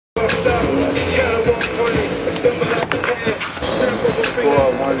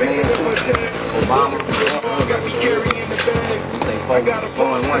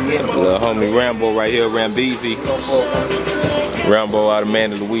Little homie Rambo right here, Rambeezy. Rambo out of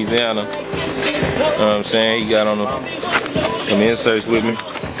Manny, Louisiana. You know what I'm saying? He got on some inserts with me.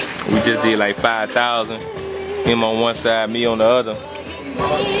 We just did like 5,000. Him on one side, me on the other.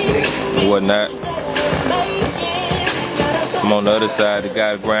 And whatnot. I'm on the other side, the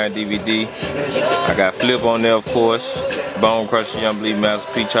guy grind DVD. I got Flip on there, of course. Bonecrusher, Young Bleed,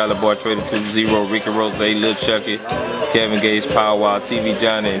 Master P, Charlie Boy, Trader 2-0, Ricky Rose, Lil Chucky, Kevin Gates, Power Wild, TV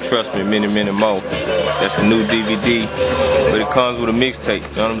Johnny, and trust me, many, many more. That's the new DVD, but it comes with a mixtape,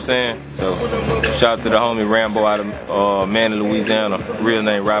 you know what I'm saying? So, shout out to the homie Rambo out of Manny, Louisiana. Real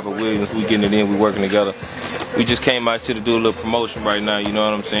name Robert Williams. We getting it in, we working together. We just came out here to do a little promotion right now, you know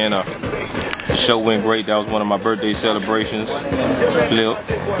what I'm saying? The show went great. That was one of my birthday celebrations. Flip,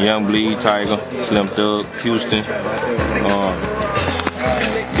 Young Bleed, Tiger, Slim Thug, Houston.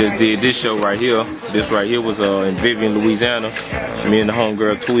 Just did this show right here. This right here was in Vivian, Louisiana. Me and the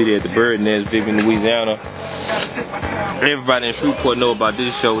homegirl tweeted at the Bird Nest, Vivian, Louisiana. Everybody in Shreveport know about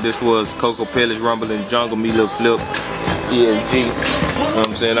this show. This was Coco Pellis, Rumble in the Jungle, Me Lil Flip, CSG. You know what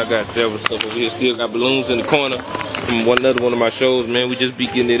I'm saying? I got several stuff over here. Still got balloons in the corner from another one of my shows, man. We just be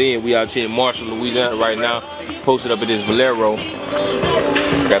getting it in. We out here in Marshall, Louisiana right now. Posted up at this Valero.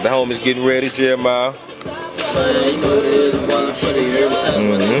 Got the homies getting ready, Jeremiah. Man, you know what it is, boiler for the every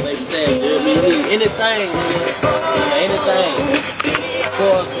time, anything, anything. Of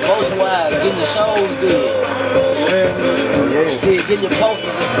course, motion-wise, getting the shows good. You heard me? Shit, getting your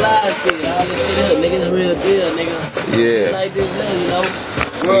posters and flyers good. All this shit here, nigga, it's real deal, nigga. Yeah. Shit like this, you know.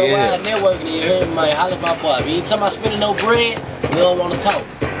 Worldwide networking, you heard me, man. Holla at my boy. If you ain't talking about spending no bread, we don't want to talk.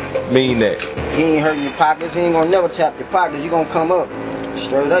 Mean that. He ain't hurting your pockets. He ain't gonna never tap your pockets. You gonna come up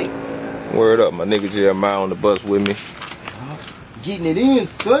straight up. Word up, my nigga Jeremiah on the bus with me. Getting it in,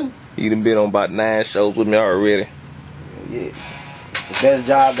 son. He done been on about 9 shows with me already. Yeah. The best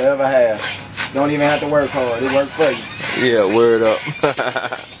job to ever have. You don't even have to work hard. It works for you. Yeah, word up.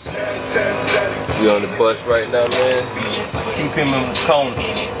 We on the bus right now, man. Keep him in the corner.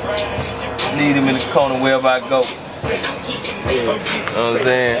 Need him in the corner wherever I go. You know what I'm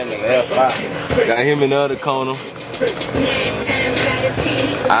saying? Got him in the other corner.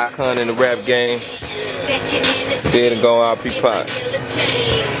 Icon in the rap game. Dead and gone RP Pop.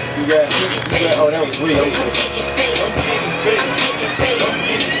 Oh, that was real.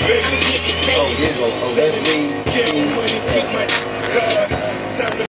 Oh, that's me.